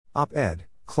Op-ed,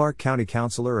 Clark County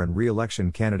Councilor and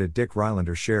re-election candidate Dick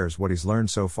Rylander shares what he's learned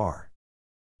so far.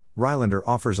 Rylander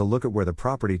offers a look at where the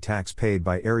property tax paid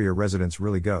by area residents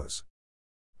really goes.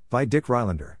 By Dick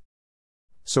Rylander.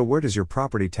 So where does your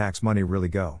property tax money really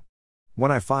go?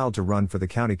 When I filed to run for the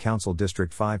County Council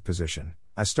District 5 position,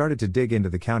 I started to dig into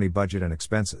the county budget and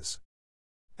expenses.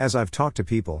 As I've talked to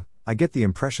people, I get the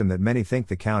impression that many think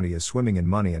the county is swimming in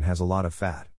money and has a lot of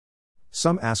fat.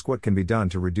 Some ask what can be done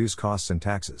to reduce costs and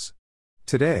taxes.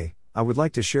 Today, I would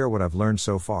like to share what I've learned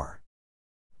so far.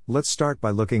 Let's start by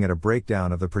looking at a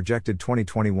breakdown of the projected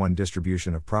 2021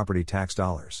 distribution of property tax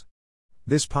dollars.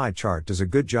 This pie chart does a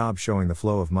good job showing the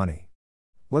flow of money.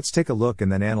 Let's take a look and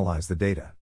then analyze the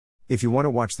data. If you want to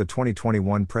watch the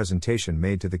 2021 presentation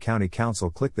made to the County Council,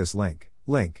 click this link.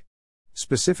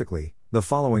 Specifically, the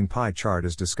following pie chart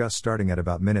is discussed starting at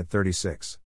about minute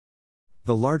 36.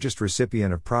 The largest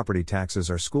recipient of property taxes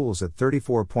are schools at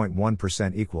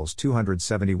 34.1% equals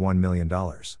 $271 million.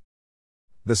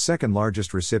 The second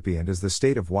largest recipient is the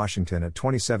state of Washington at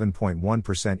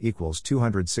 27.1% equals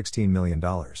 $216 million.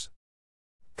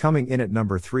 Coming in at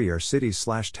number 3 are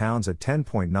cities/towns at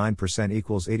 10.9%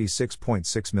 equals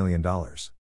 $86.6 million.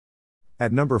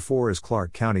 At number 4 is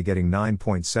Clark County getting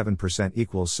 9.7%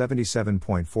 equals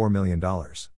 $77.4 million.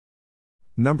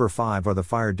 Number 5 are the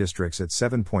fire districts at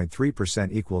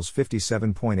 7.3% equals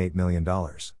 $57.8 million.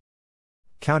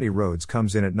 County roads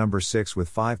comes in at number 6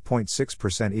 with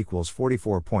 5.6% equals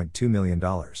 $44.2 million.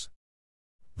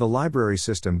 The library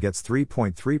system gets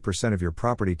 3.3% of your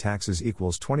property taxes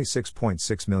equals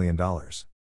 $26.6 million.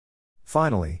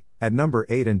 Finally, at number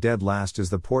 8 and dead last is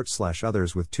the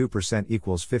port/others with 2%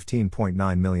 equals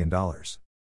 $15.9 million.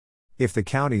 If the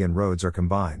county and roads are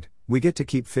combined, we get to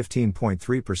keep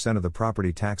 15.3% of the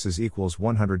property taxes equals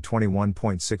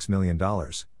 $121.6 million,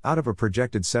 out of a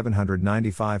projected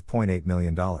 $795.8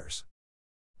 million.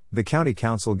 The County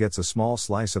Council gets a small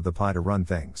slice of the pie to run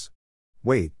things.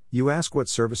 Wait, you ask what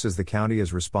services the county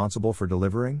is responsible for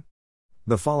delivering?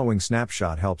 The following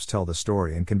snapshot helps tell the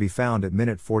story and can be found at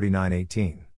minute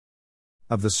 49:18.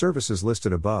 Of the services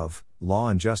listed above, law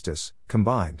and justice,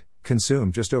 combined,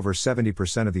 consume just over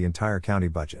 70% of the entire county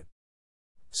budget.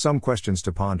 Some questions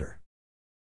to ponder.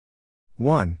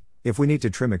 1. If we need to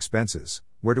trim expenses,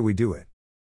 where do we do it?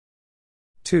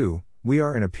 2. We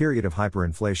are in a period of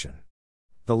hyperinflation.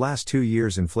 The last 2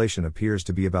 years' inflation appears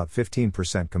to be about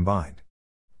 15% combined.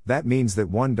 That means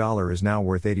that $1 is now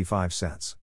worth 85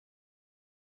 cents.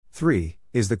 3.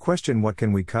 Is the question what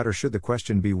can we cut, or should the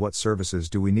question be what services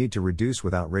do we need to reduce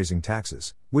without raising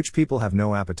taxes, which people have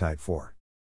no appetite for?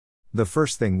 The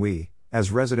first thing we, as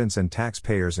residents and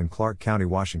taxpayers in Clark County,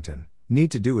 Washington,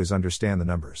 need to do is understand the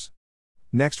numbers.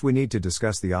 Next, we need to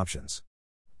discuss the options.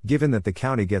 Given that the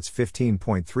county gets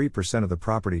 15.3% of the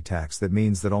property tax, that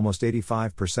means that almost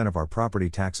 85% of our property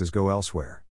taxes go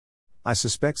elsewhere. I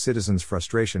suspect citizens'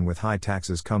 frustration with high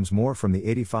taxes comes more from the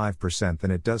 85%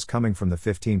 than it does coming from the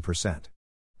 15%.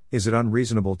 Is it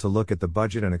unreasonable to look at the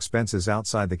budget and expenses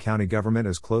outside the county government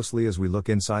as closely as we look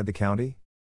inside the county?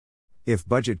 If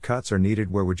budget cuts are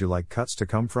needed, where would you like cuts to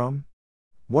come from?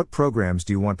 What programs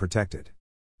do you want protected?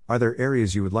 Are there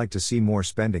areas you would like to see more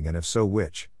spending, and if so,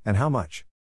 which, and how much?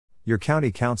 Your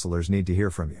county councilors need to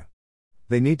hear from you.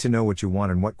 They need to know what you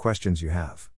want and what questions you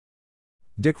have.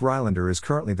 Dick Rylander is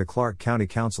currently the Clark County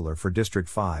Councilor for District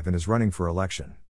 5 and is running for election.